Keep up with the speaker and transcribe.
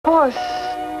course,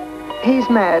 he's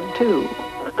mad, too.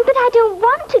 But I don't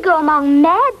want to go among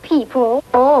mad people.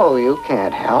 Oh, you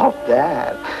can't help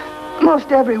that.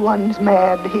 Most everyone's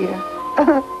mad here.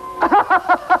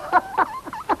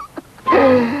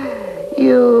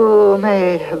 You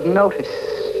may have noticed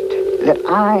that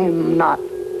I'm not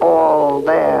all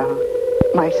there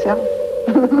myself.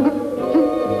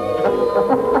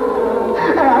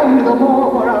 And the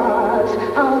mora's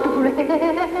out of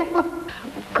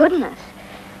breath. Goodness.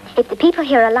 If the people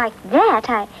here are like that,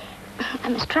 I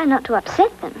must try not to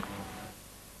upset them.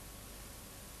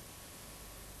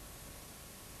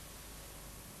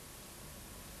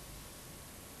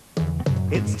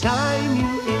 It's time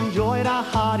you enjoyed a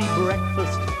hearty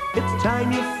breakfast. It's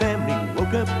time your family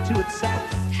woke up to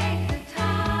itself.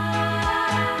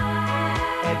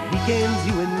 At weekends,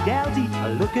 you and Galty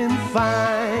are looking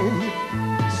fine.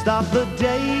 Start the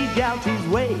day Galty's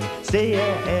way. Stay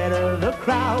ahead of the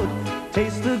crowd.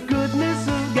 Taste the goodness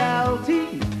of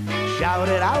Galty. Shout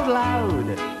it out loud.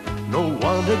 No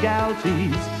wonder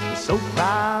Galty's so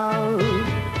proud.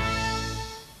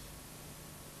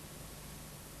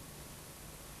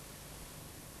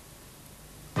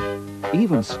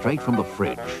 Even straight from the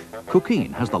fridge,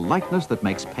 Cooking has the lightness that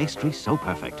makes pastry so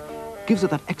perfect. Gives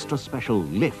it that extra special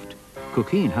lift.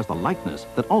 Cooking has the lightness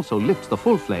that also lifts the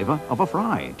full flavor of a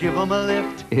fry. Give 'em a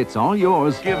lift. It's all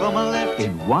yours. Give 'em a lift.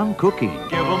 In one Cooking.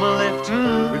 Give 'em a lift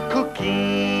with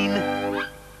Cooking.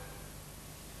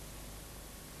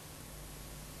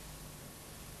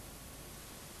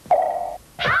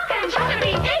 How can sugar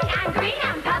be pink and green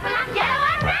and purple and yellow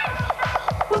and red?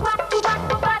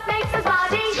 What makes us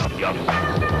body?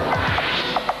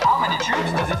 How many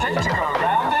tubes does it take to go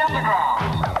round the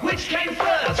underground? Which came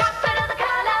first? Chocolate or the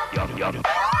color?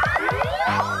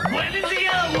 When is the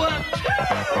hour?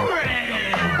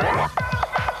 Red.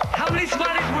 How many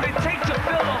Smarties would it take to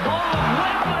fill the whole of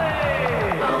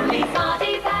Wembley? Only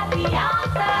Smarties have the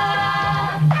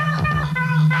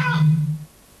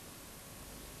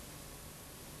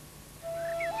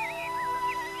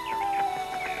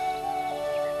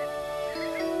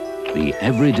The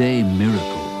everyday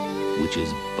miracle, which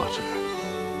is butter.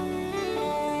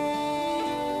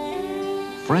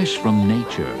 Fresh from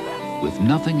nature, with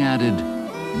nothing added,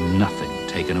 nothing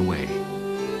taken away.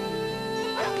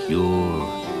 Pure,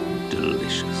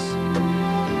 delicious.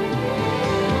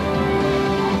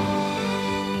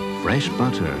 Fresh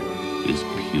butter is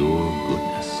pure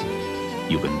goodness.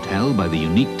 You can tell by the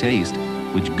unique taste,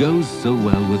 which goes so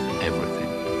well with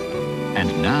everything. And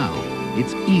now,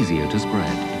 it's easier to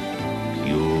spread.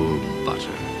 Pure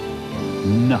butter.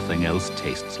 Nothing else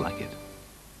tastes like it.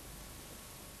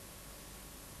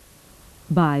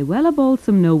 Buy Wella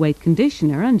Balsam No Weight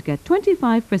Conditioner and get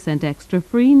 25% extra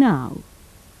free now.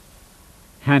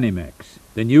 Hanimex,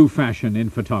 the new fashion in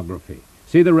photography.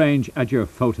 See the range at your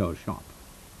photo shop.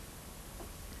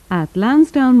 At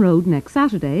Lansdowne Road next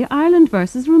Saturday, Ireland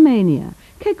versus Romania.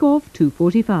 Kick-off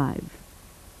 2:45.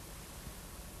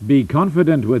 Be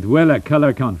confident with Wella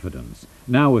Colour Confidence.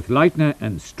 Now with Lightener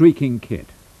and Streaking Kit.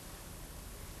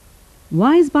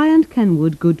 Wiseby and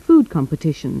Kenwood Good Food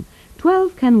Competition.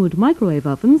 12 Kenwood microwave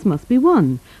ovens must be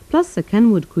won, plus a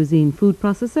Kenwood Cuisine food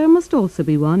processor must also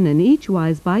be won in each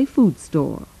Wiseby food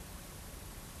store.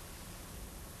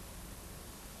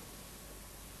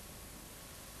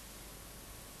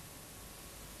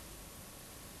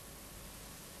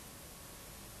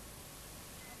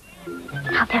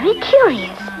 How very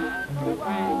curious.